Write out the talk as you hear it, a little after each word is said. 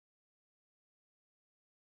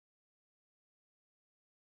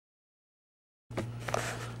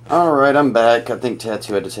Alright, I'm back. I think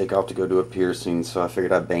Tattoo had to take off to go do a piercing, so I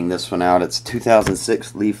figured I'd bang this one out. It's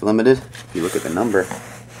 2006 Leaf Limited. If you look at the number,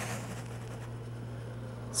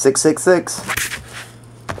 666.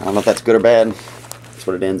 I don't know if that's good or bad. That's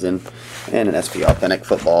what it ends in. And an SP Authentic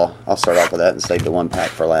football. I'll start off with that and save the one pack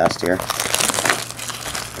for last here.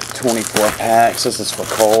 24 packs. This is for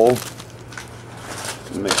Cole.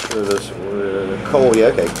 Make sure this was Cole. Yeah,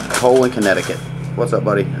 okay. Cole in Connecticut. What's up,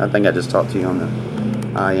 buddy? I think I just talked to you on the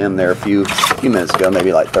IM there a few minutes ago,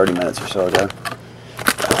 maybe like 30 minutes or so ago.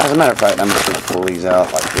 As a matter of fact, I'm just going to pull these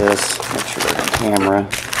out like this. Make sure they're on camera.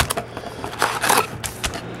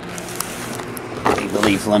 Leave the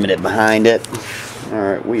Leaf Limited behind it.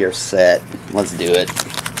 Alright, we are set. Let's do it.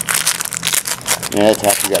 Yeah,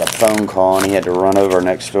 Tattoo got a phone call and he had to run over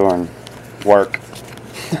next door and work.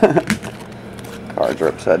 Cards are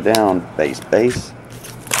upside down. Base.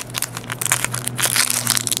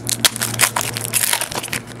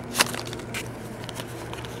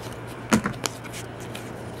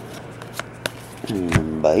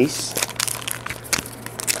 And base.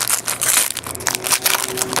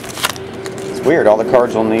 It's weird, all the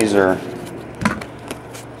cards on these are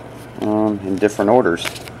in different orders.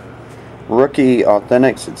 Rookie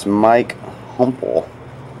Authentics, it's Mike Humple,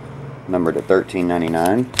 numbered to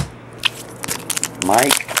 $13.99.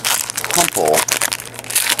 Mike Humple.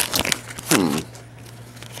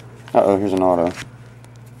 Uh-oh, here's an auto.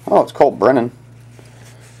 Oh, it's Colt Brennan.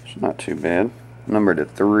 It's not too bad. Numbered to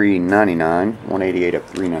 $3.99. 188 of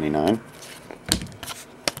 $3.99.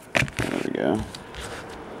 There we go.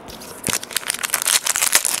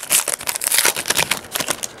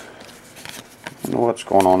 I don't know what's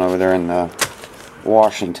going on over there in the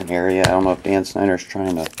Washington area. I don't know if Dan Snyder's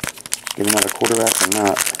trying to get another quarterback or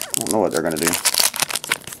not. I don't know what they're going to do.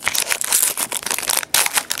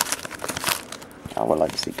 I would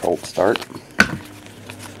like to see Colt start.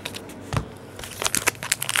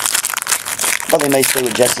 But they may stay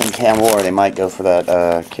with Justin Campbell, or they might go for that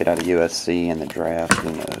kid out of USC in the draft.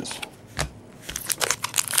 Who knows?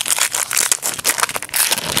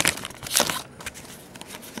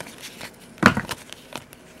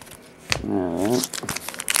 Alright.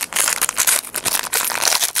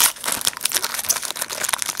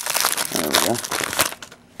 There we go.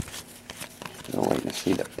 Still waiting to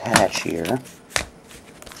see the patch here.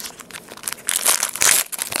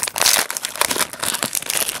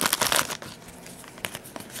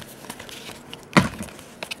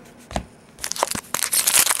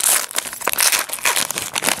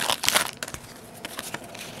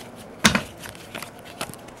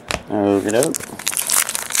 Okey-doke.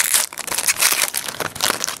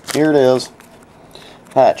 Here it is.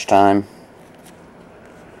 Patch time.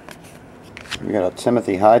 We got a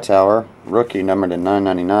Timothy Hightower, rookie, numbered to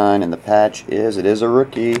 $9.99, and the patch is, it is a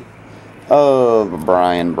rookie of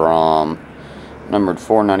Brian Brom, numbered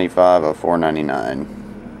 495 of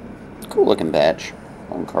 499. Cool looking patch.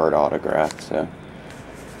 On card autographed, so.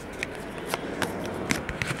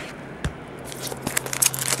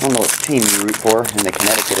 I don't know what team you root for in the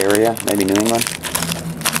Connecticut area, maybe New England.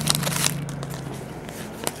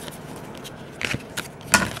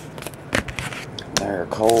 There,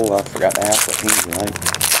 Cole, I forgot to ask what teams you like.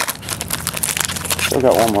 Still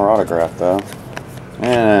got one more autograph though.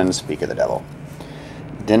 And speak of the devil.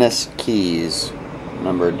 Dennis Keys,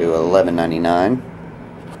 numbered to $11.99.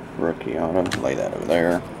 Rookie auto, lay that over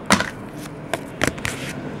there.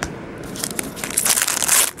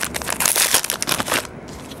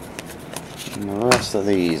 And the rest of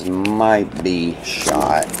these might be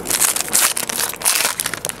shot.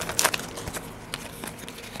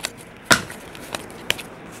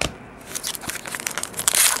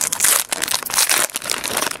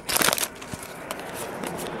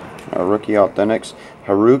 Rookie Authentics,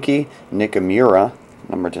 Haruki Nakamura,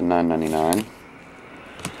 numbered to $9.99.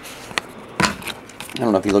 I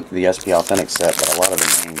don't know if you looked at the SP Authentic set, but a lot of the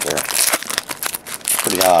names are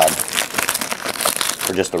pretty odd.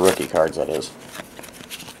 For just the rookie cards, that is.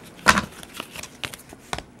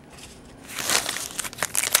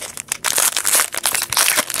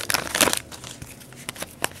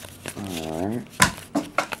 Alright.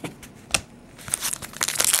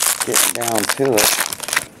 Getting down to it.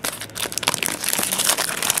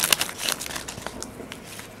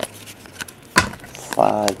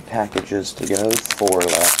 Five packages to go, 4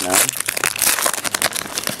 left now.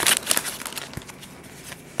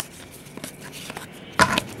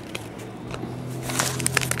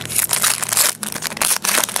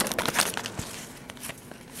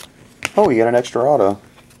 Oh, you got an extra auto.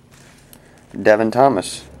 Devin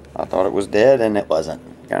Thomas. I thought it was dead, and it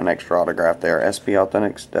wasn't. Got an extra autograph there. SP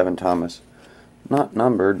Authentics, Devin Thomas. Not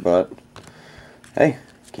numbered, but hey,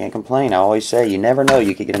 Can't complain. I always say you never know.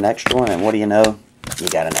 You could get an extra one, and what do you know? You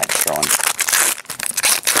got an extra one.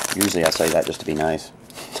 Usually I say that just to be nice.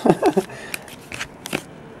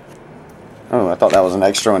 Oh, I thought that was an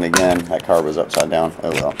extra one again. That card was upside down.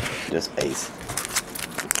 Oh well, just ace.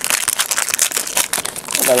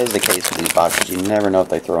 Well, that is the case with these boxes. You never know if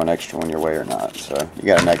they throw an extra one your way or not. So you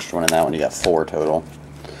got an extra one in that one. You got 4 total.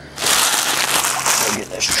 So get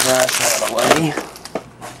this trash out of the way.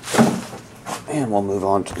 And we'll move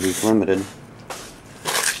on to these limited.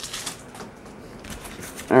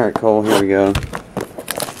 Alright, Cole, here we go.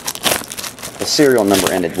 The serial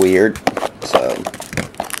number ended weird, so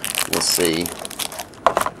we'll see.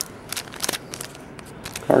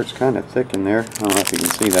 Card's kind of thick in there. I don't know if you can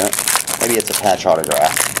see that. Maybe it's a patch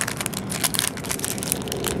autograph.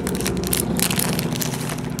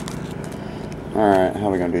 Alright, how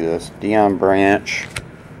are we going to do this? Dion Branch.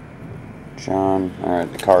 John.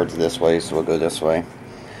 Alright, the card's this way, so we'll go this way.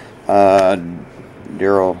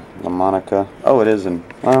 Daryl LaMonica. Oh, it is an,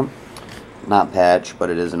 well, not patch, but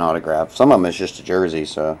it is an autograph. Some of them is just a jersey,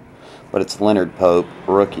 so. But it's Leonard Pope,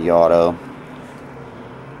 rookie auto.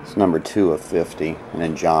 It's number 2 of 50. And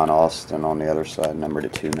then John Austin on the other side, number to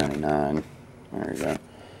 299. There we go.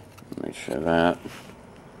 Let me show that.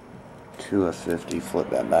 2 of 50. Flip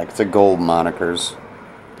that back. It's a gold monikers.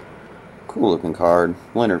 Cool looking card.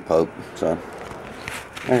 Leonard Pope. So,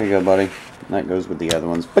 there you go, buddy. That goes with the other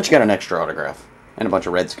ones. But you got an extra autograph. And a bunch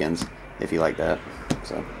of Redskins, if you like that.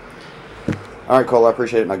 So, alright, Cole, I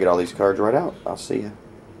appreciate it. And I'll get all these cards right out. I'll see you.